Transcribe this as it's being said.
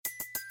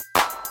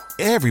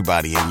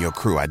Everybody in your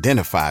crew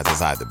identifies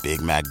as either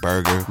Big Mac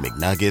Burger,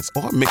 McNuggets,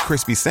 or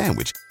McCrispy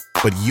Sandwich.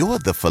 But you're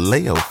the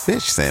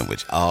Filet-O-Fish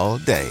Sandwich all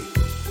day.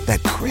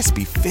 That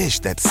crispy fish,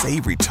 that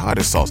savory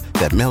tartar sauce,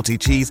 that melty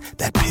cheese,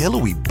 that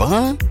pillowy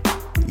bun.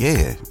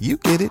 Yeah, you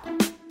get it.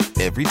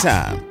 Every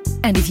time.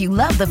 And if you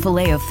love the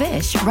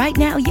Filet-O-Fish, right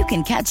now you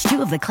can catch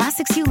two of the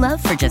classics you love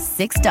for just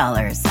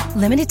 $6.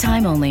 Limited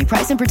time only.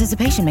 Price and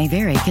participation may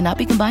vary. Cannot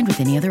be combined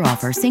with any other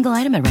offer. Single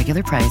item at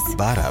regular price.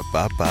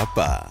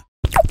 Ba-da-ba-ba-ba.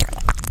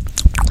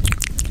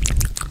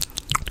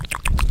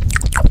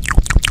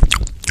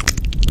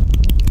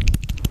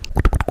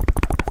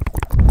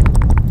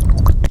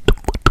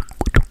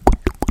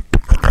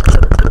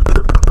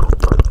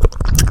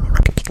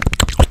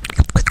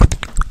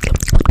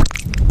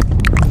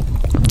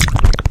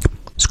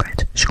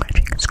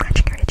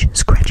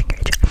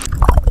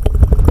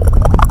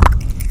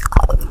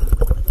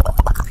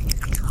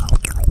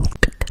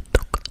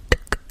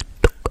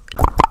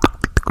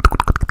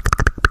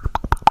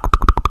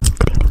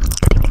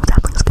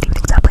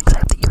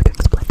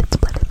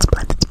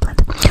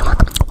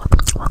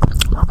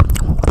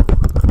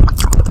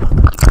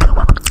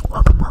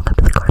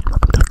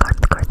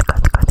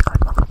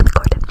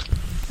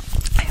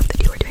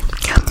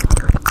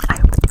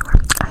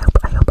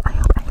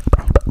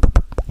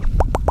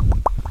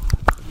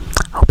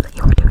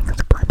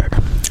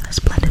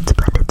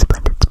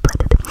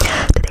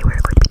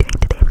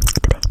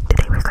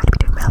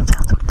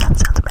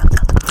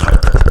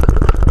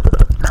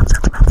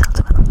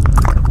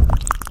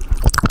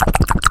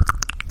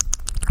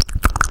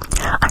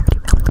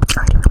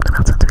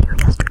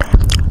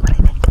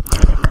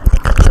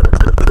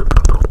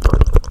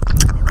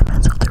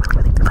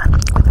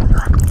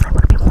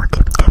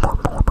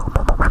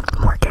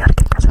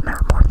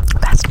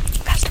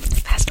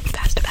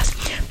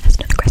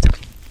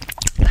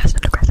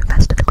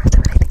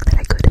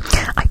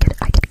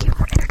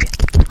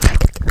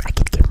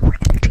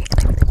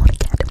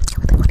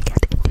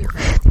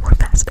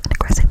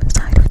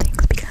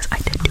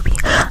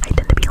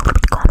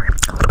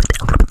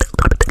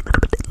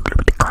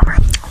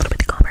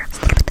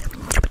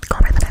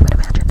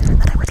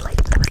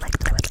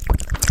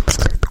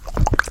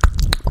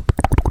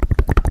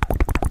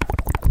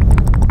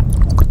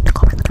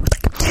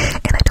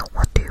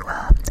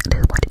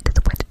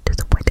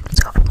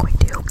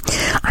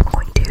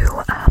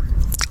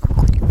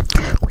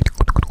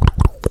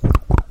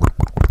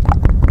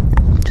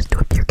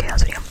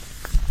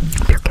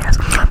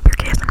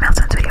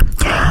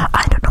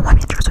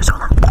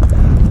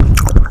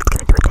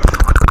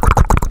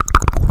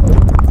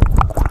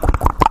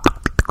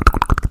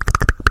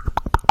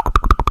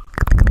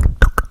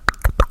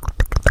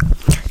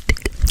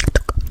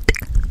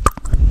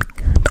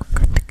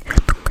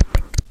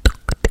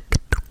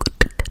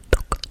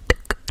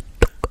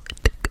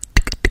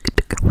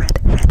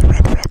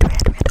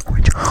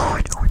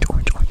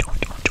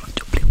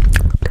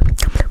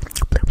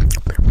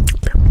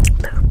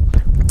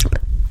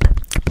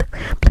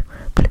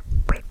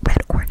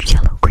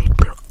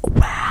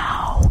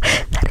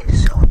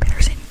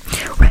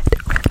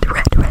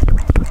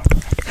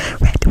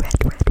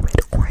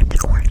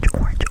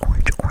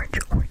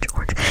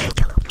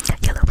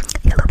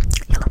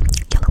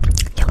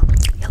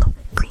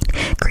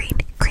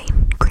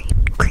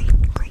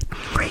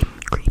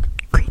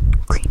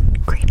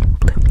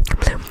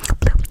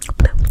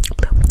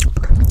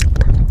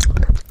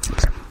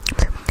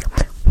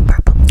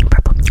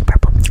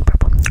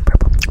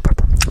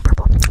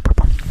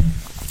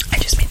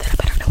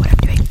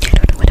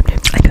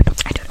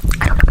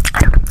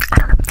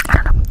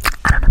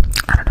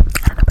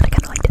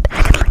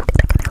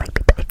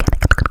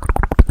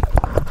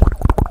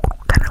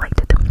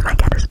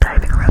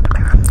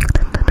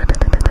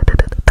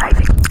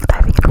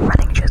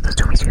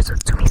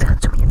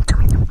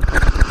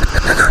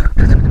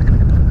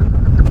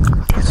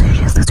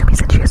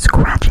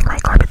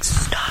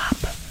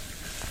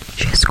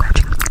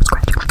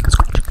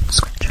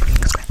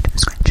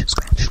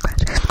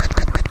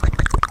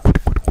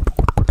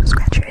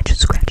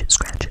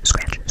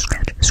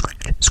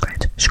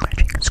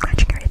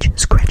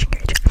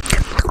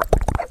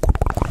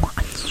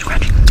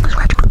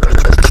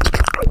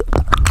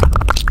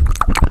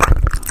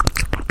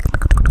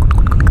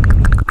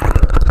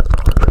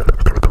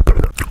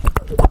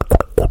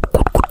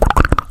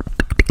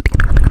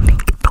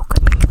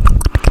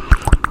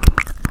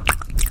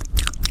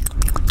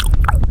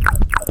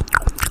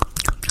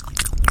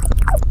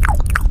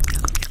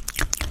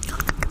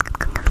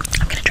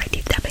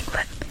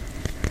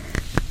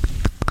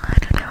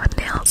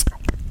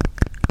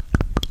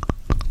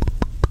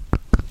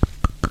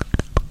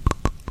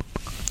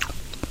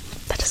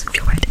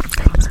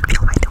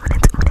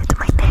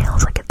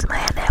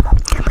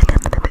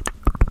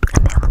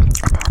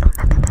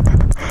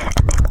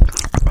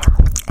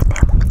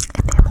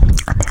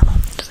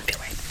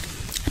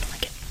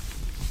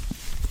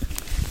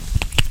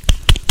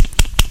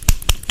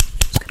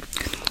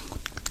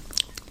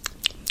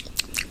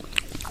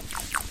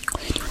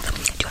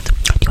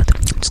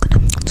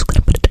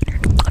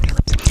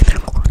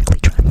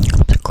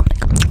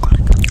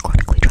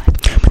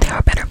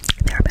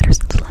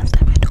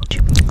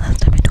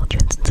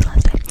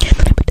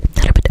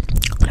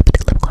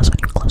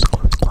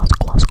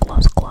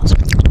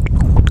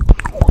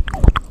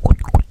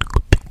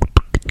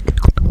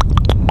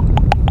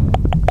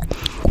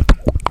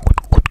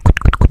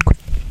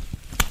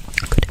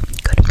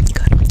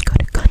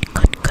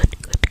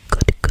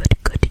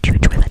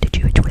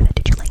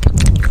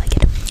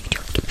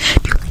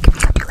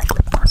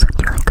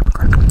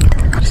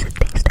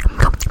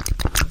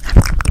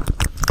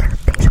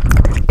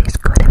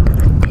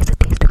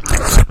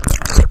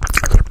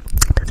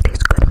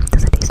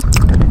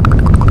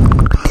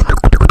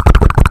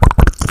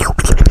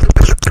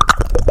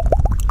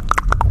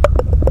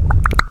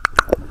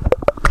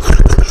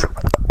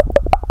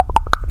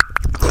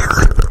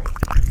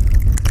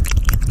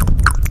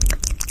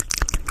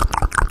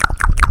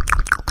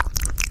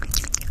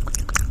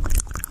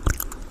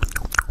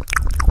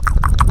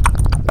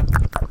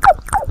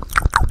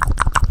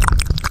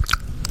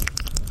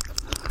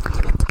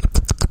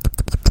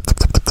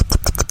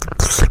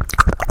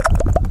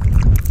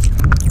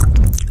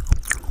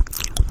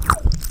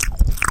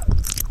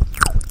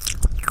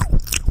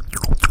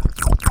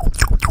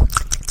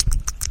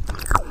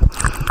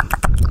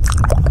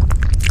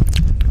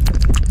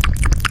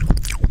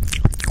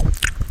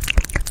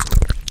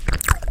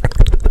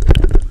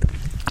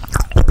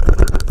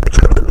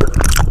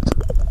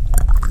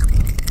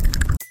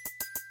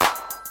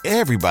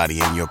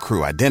 Everybody in your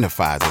crew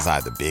identifies as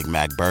either Big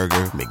Mac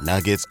Burger,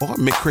 McNuggets, or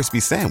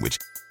McCrispy Sandwich.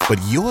 But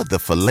you're the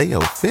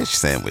Filet-O-Fish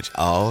Sandwich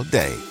all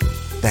day.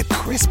 That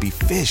crispy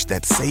fish,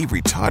 that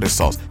savory tartar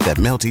sauce, that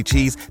melty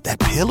cheese, that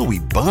pillowy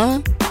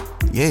bun.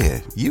 Yeah,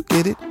 you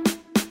get it.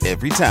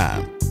 Every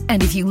time.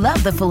 And if you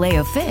love the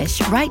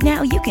Filet-O-Fish, right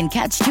now you can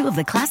catch two of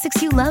the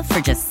classics you love for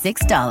just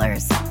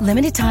 $6.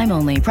 Limited time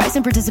only. Price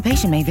and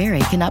participation may vary.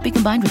 Cannot be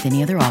combined with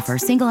any other offer.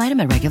 Single item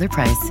at regular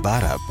price.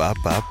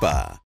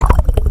 Ba-da-ba-ba-ba.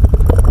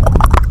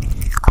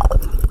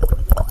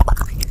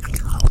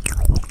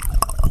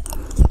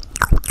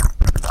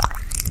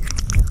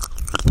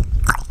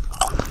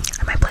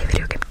 I might play a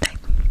video game tonight.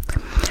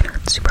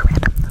 It's super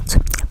random. It's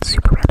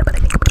super random, but I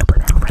think I'm gonna play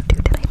Valorant 2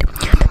 tonight.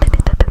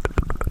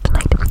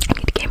 I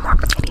need to game more. I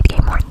need to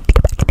get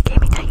back into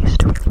gaming. I used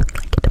to really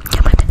like it.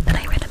 But then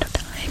I ran out of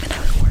time and I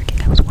was working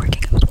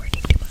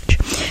too much.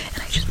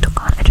 And I just took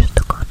on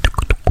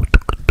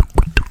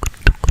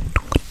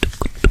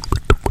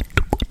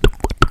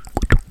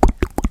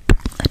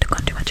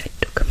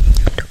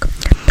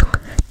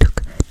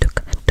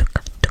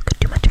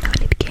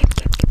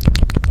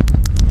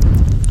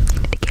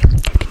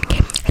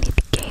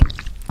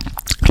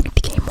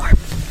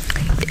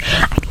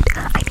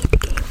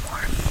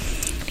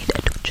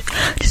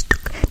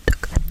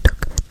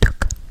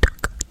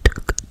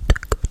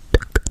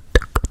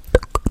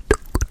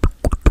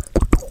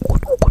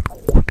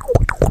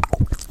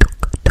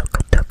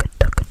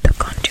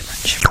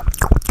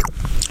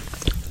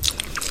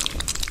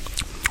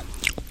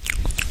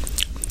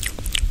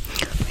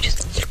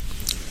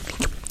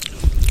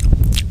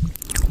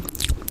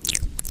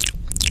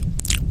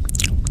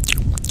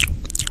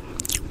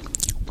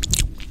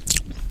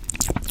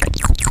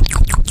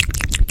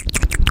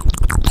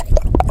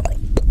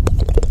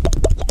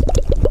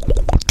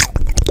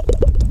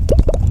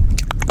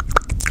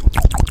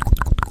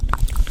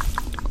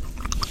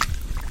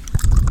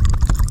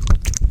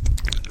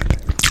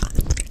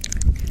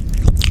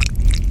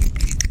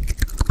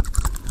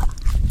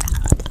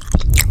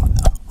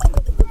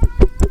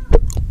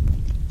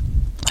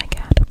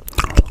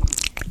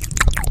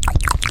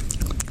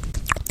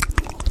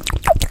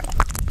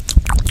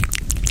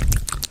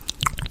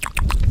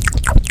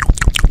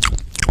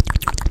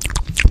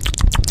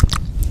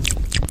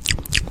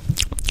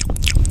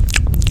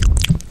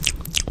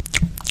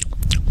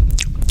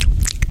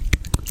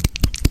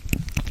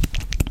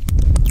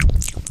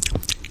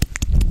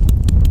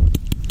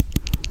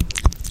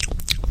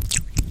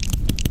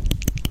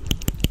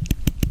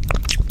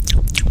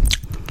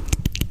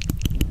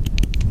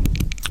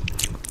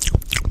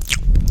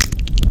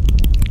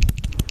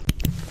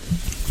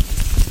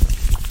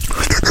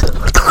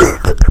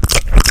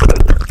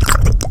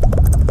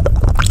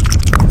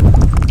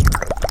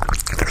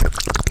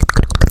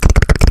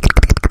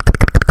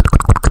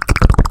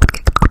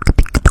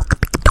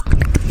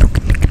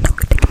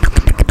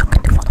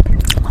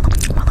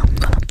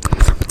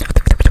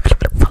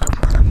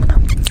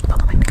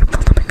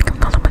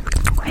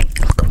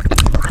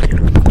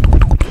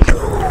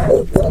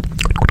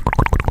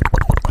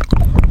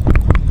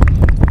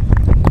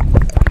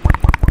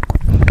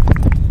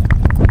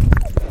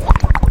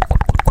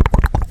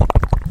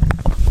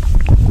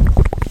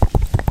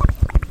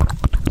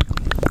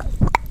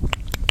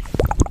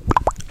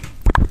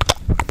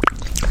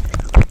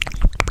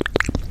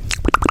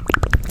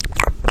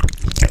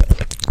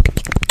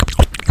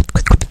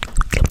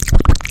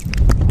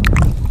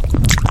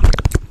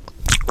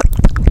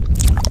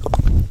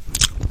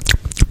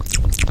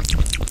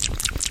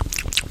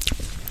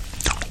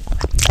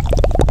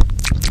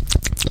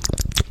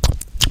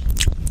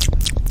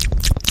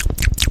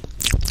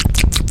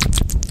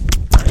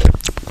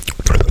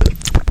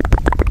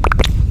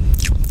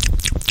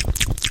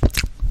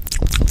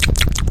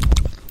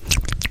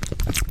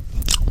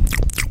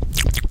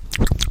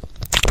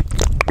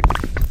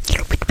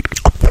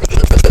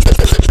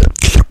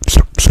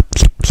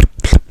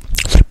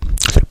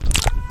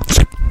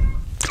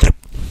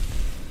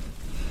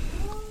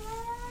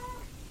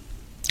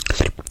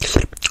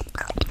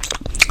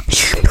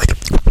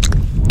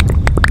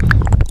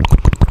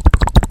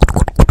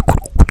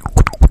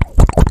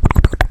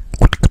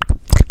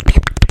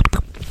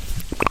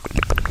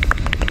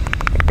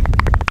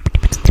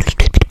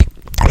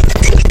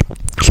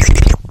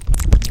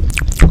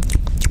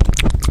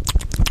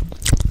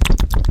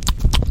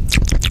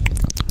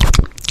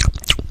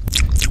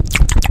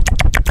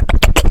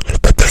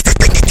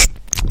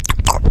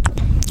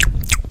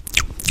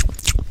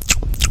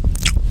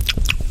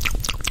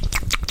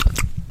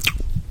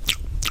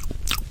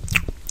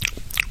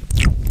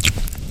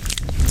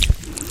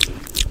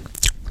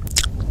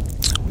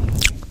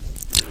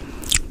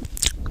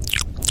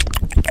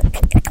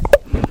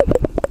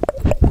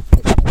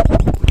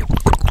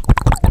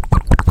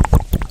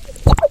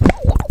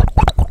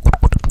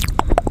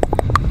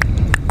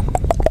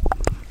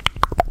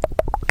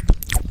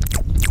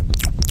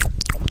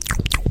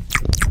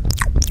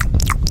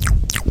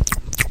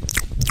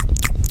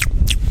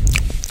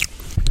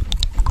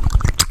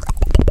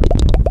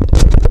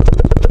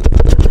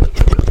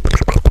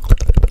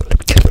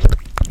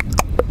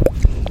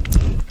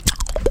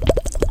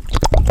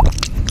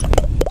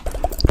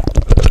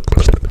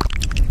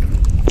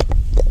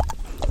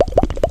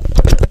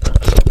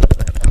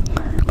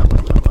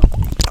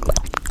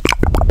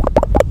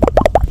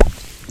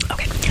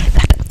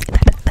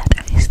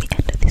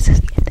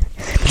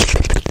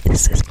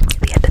this is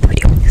the end of the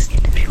video. This is the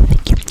end of the video.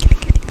 Thank you.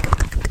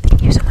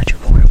 Thank you so much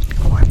for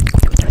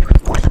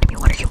letting me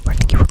water you.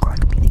 Thank you for growing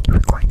with me. Thank you for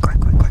growing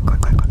with me.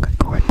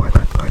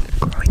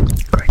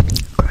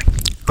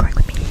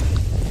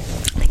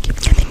 Thank you.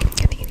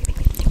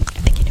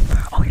 Thank you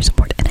for all your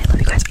support, and I love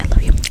you guys. I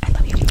love you. I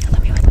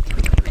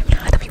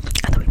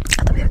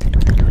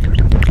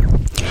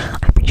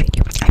appreciate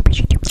you. I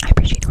appreciate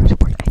your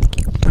support. I thank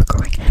you for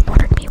growing,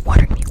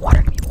 watering me.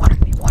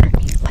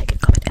 Like,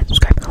 comment, and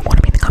subscribe.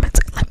 Water me in the comments.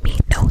 Let me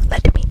know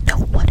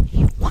what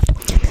you want.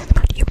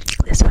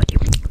 This is about you.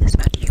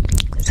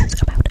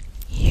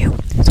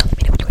 So let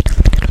me know what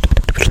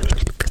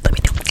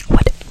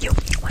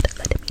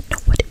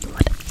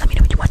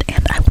you want.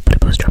 And I will put a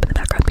post drop in the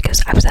background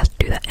because I was asked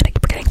to do that and I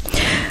keep forgetting.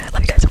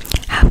 Love you guys.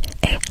 Have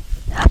a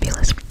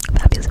fabulous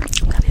rest.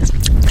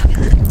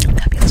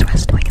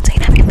 Doing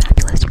insane. Have a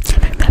fabulous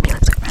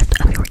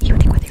rest of your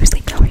evening, whether you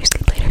sleep now or you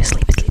sleep later.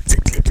 Sleep.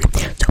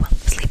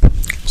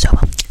 So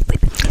well. I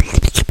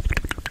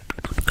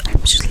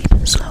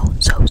sleep slow.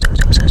 So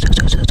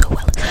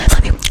well. I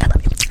love you.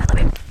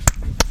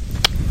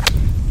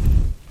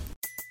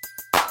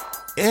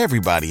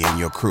 Everybody in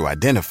your crew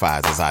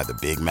identifies as either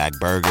Big Mac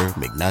Burger,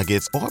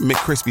 McNuggets, or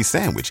McCrispy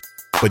Sandwich.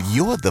 But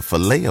you're the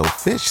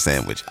Filet-O-Fish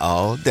Sandwich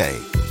all day.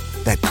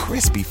 That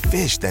crispy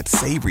fish, that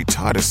savory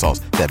tartar sauce,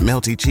 that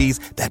melty cheese,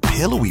 that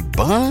pillowy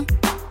bun.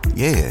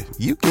 Yeah,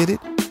 you get it.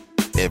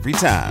 Every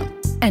time.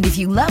 And if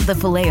you love the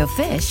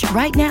Filet-O-Fish,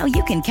 right now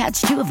you can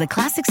catch 2 of the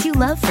classics you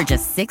love for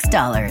just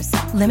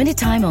 $6. Limited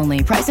time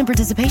only. Price and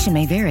participation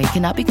may vary.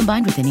 Cannot be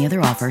combined with any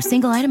other offer.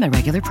 Single item at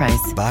regular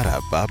price.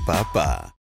 Ba-da-ba-ba-ba.